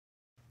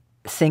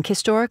Think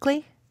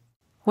historically?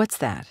 What's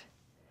that?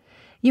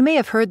 You may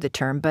have heard the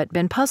term but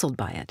been puzzled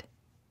by it.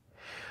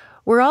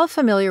 We're all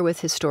familiar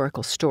with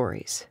historical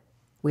stories.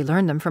 We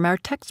learn them from our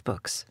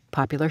textbooks,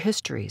 popular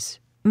histories,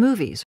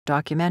 movies,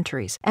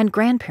 documentaries, and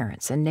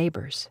grandparents and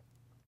neighbors.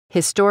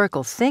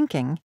 Historical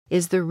thinking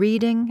is the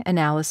reading,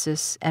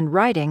 analysis, and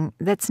writing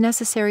that's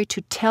necessary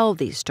to tell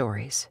these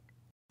stories.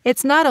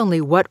 It's not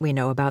only what we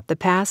know about the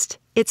past,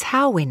 it's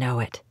how we know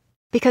it.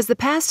 Because the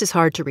past is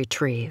hard to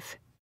retrieve.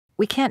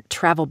 We can't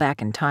travel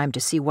back in time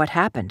to see what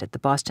happened at the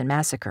Boston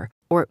Massacre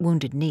or at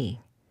Wounded Knee,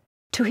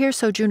 to hear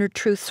Sojourner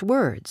Truth's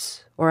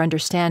words, or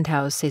understand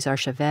how Cesar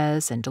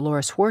Chavez and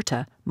Dolores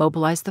Huerta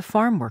mobilized the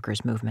farm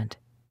workers' movement.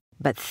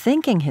 But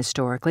thinking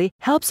historically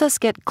helps us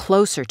get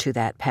closer to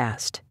that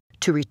past,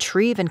 to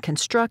retrieve and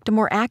construct a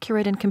more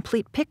accurate and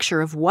complete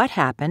picture of what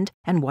happened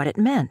and what it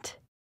meant.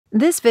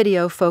 This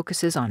video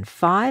focuses on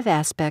 5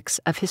 aspects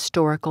of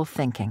historical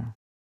thinking.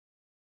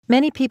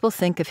 Many people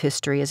think of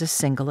history as a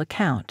single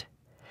account,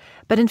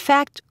 but in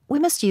fact, we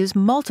must use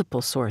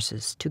multiple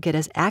sources to get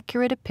as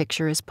accurate a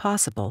picture as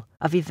possible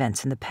of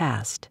events in the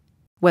past.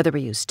 Whether we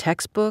use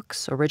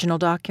textbooks, original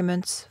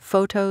documents,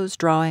 photos,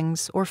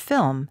 drawings, or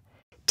film,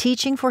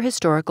 teaching for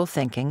historical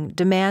thinking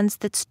demands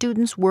that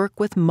students work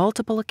with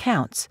multiple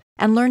accounts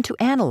and learn to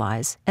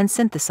analyze and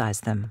synthesize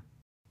them.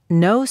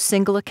 No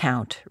single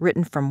account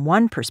written from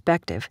one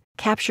perspective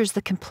captures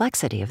the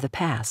complexity of the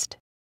past.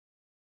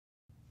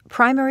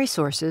 Primary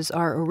sources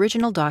are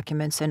original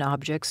documents and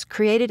objects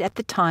created at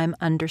the time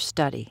under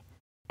study,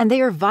 and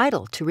they are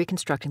vital to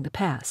reconstructing the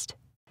past.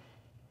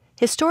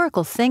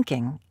 Historical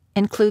thinking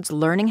includes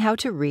learning how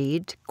to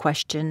read,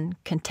 question,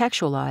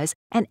 contextualize,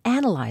 and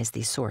analyze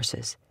these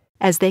sources,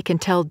 as they can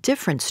tell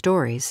different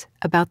stories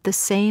about the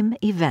same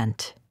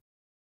event.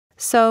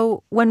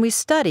 So, when we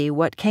study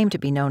what came to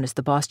be known as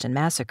the Boston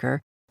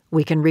Massacre,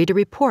 we can read a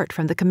report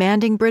from the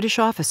commanding British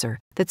officer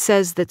that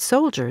says that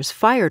soldiers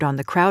fired on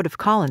the crowd of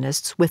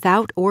colonists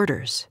without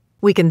orders.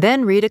 We can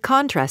then read a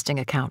contrasting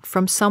account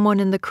from someone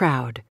in the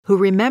crowd who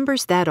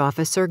remembers that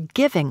officer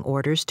giving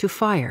orders to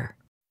fire.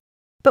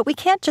 But we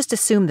can't just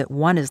assume that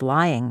one is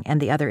lying and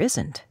the other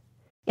isn't.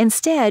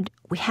 Instead,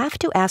 we have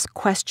to ask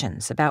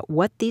questions about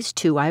what these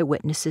 2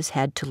 eyewitnesses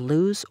had to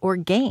lose or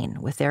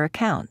gain with their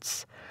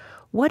accounts.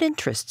 What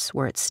interests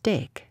were at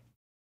stake?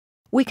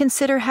 We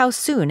consider how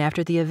soon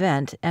after the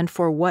event and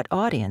for what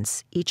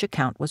audience each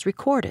account was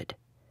recorded.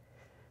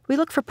 We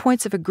look for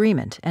points of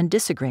agreement and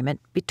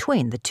disagreement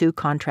between the 2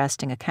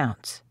 contrasting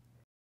accounts.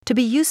 To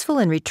be useful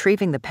in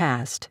retrieving the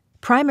past,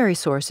 primary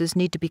sources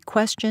need to be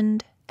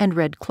questioned and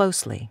read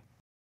closely.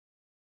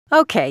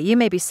 Okay, you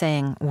may be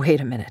saying, wait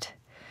a minute.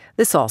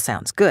 This all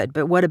sounds good,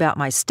 but what about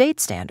my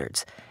state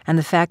standards and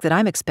the fact that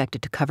I'm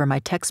expected to cover my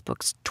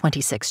textbook's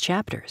 26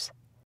 chapters?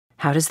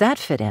 How does that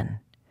fit in?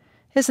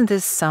 Isn't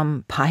this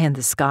some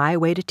pie-in-the-sky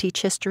way to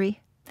teach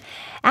history?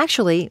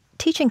 Actually,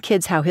 teaching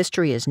kids how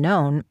history is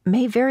known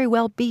may very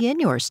well be in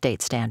your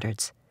state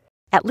standards.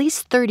 At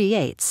least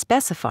 38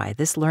 specify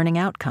this learning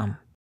outcome.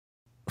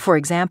 For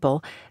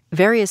example,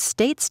 various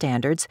state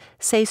standards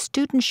say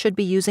students should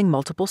be using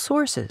multiple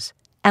sources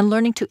and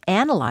learning to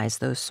analyze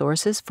those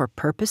sources for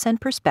purpose and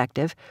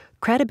perspective,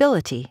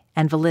 credibility,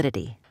 and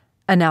validity.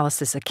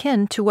 Analysis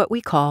akin to what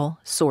we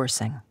call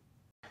sourcing.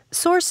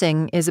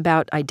 Sourcing is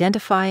about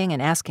identifying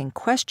and asking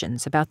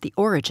questions about the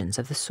origins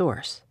of the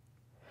source,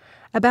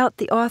 about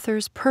the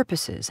author's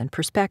purposes and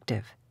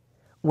perspective,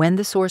 when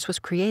the source was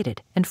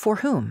created and for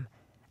whom,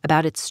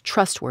 about its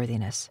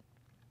trustworthiness.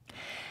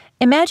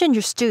 Imagine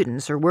your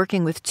students are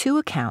working with 2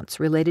 accounts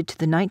related to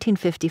the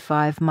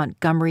 1955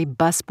 Montgomery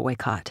bus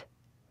boycott.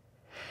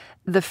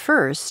 The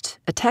first,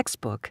 a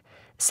textbook,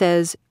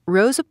 says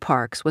Rosa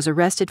Parks was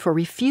arrested for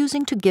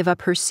refusing to give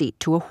up her seat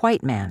to a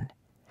white man.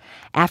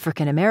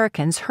 African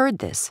Americans heard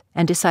this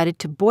and decided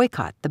to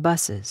boycott the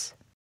buses.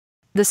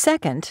 The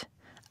second,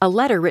 a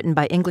letter written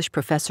by English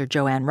professor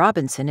Joanne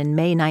Robinson in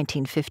May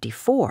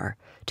 1954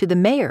 to the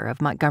mayor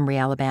of Montgomery,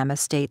 Alabama,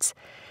 states,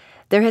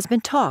 "There has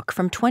been talk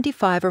from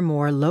 25 or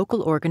more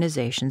local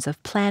organizations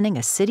of planning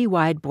a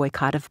citywide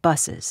boycott of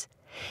buses.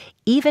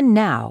 Even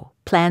now,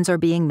 plans are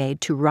being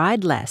made to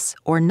ride less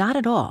or not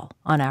at all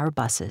on our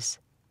buses."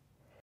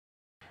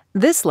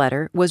 This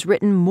letter was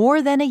written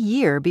more than a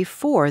year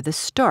before the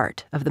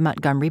start of the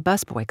Montgomery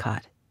bus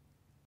boycott.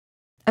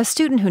 A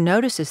student who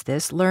notices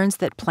this learns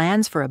that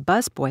plans for a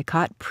bus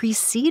boycott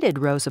preceded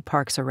Rosa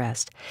Parks'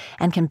 arrest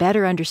and can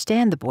better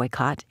understand the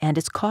boycott and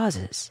its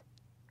causes.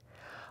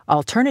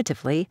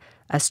 Alternatively,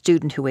 a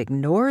student who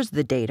ignores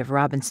the date of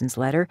Robinson's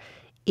letter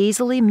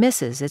easily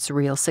misses its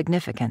real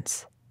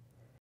significance.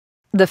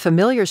 The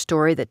familiar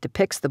story that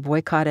depicts the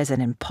boycott as an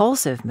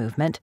impulsive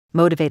movement,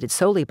 motivated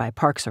solely by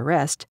Parks'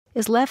 arrest,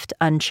 is left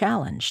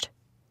unchallenged.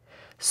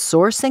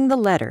 Sourcing the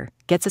letter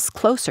gets us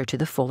closer to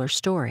the fuller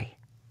story.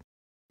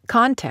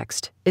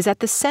 Context is at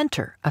the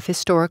center of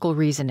historical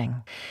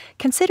reasoning.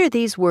 Consider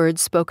these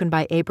words spoken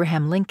by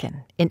Abraham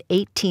Lincoln in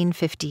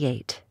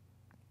 1858.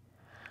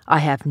 "I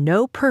have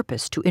no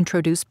purpose to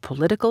introduce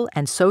political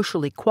and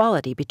social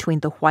equality between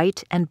the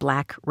white and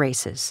black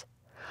races.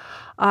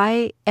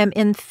 I am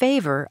in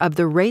favor of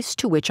the race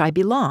to which I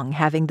belong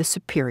having the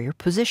superior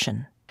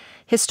position.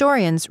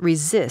 Historians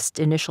resist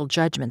initial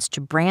judgments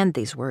to brand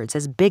these words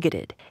as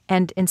bigoted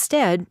and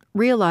instead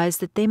realize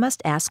that they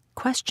must ask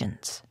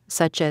questions,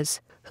 such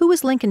as, who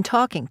was Lincoln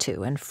talking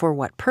to and for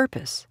what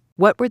purpose?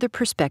 What were the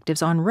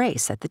perspectives on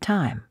race at the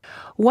time?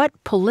 What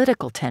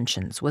political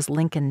tensions was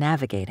Lincoln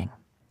navigating?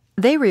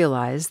 They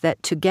realize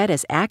that to get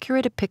as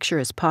accurate a picture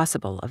as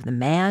possible of the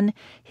man,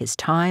 his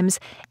times,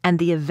 and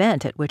the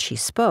event at which he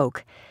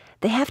spoke,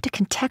 they have to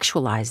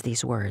contextualize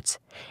these words,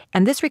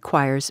 and this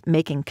requires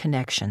making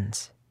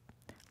connections.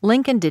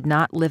 Lincoln did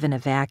not live in a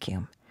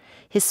vacuum.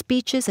 His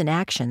speeches and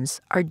actions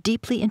are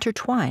deeply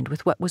intertwined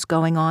with what was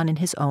going on in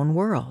his own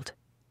world.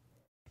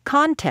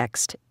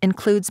 Context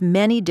includes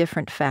many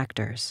different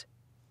factors,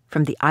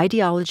 from the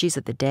ideologies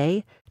of the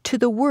day to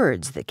the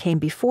words that came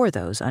before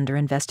those under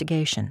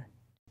investigation.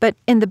 But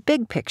in the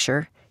big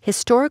picture,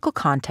 historical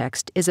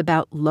context is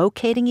about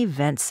locating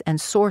events and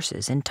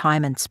sources in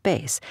time and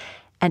space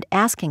and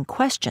asking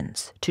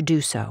questions to do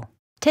so.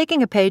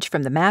 Taking a page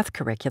from the math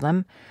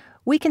curriculum,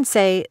 we can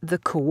say the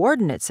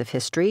coordinates of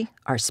history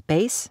are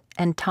space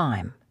and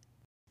time.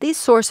 These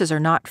sources are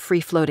not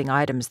free-floating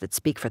items that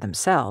speak for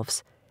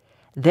themselves.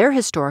 Their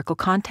historical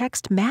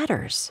context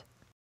matters.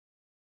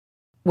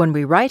 When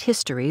we write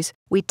histories,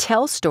 we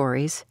tell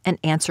stories and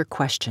answer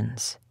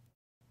questions.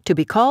 To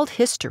be called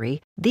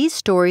history, these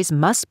stories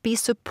must be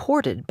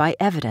supported by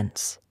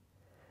evidence.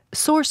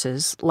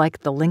 Sources,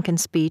 like the Lincoln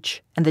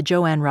speech and the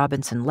Joanne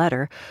Robinson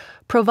letter,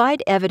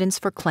 provide evidence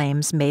for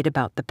claims made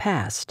about the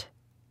past.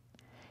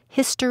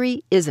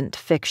 History isn't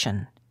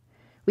fiction.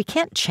 We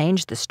can't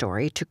change the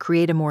story to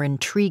create a more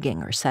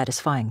intriguing or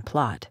satisfying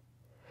plot.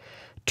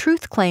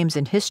 Truth claims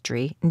in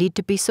history need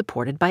to be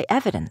supported by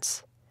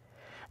evidence.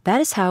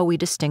 That is how we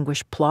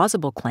distinguish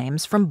plausible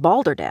claims from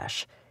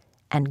balderdash,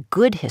 and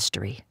good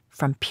history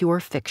from pure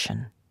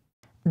fiction.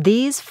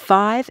 These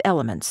 5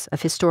 elements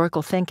of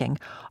historical thinking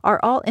are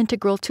all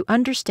integral to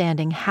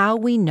understanding how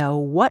we know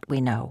what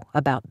we know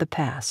about the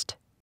past.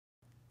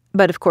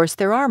 But of course,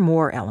 there are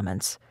more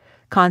elements,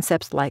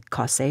 concepts like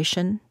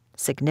causation,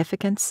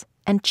 significance,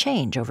 and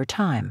change over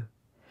time.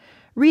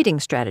 Reading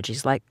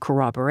strategies like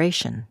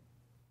corroboration.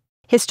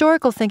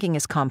 Historical thinking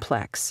is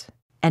complex,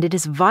 and it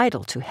is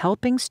vital to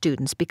helping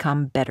students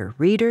become better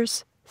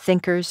readers,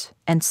 thinkers,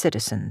 and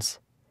citizens.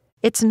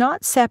 It's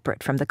not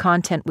separate from the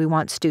content we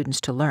want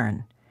students to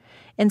learn.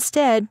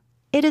 Instead,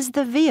 it is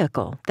the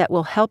vehicle that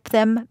will help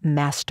them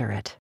master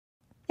it.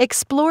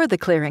 Explore the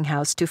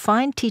Clearinghouse to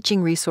find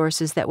teaching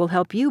resources that will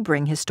help you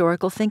bring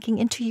historical thinking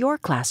into your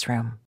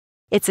classroom.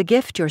 It's a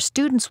gift your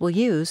students will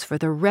use for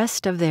the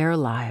rest of their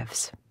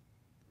lives.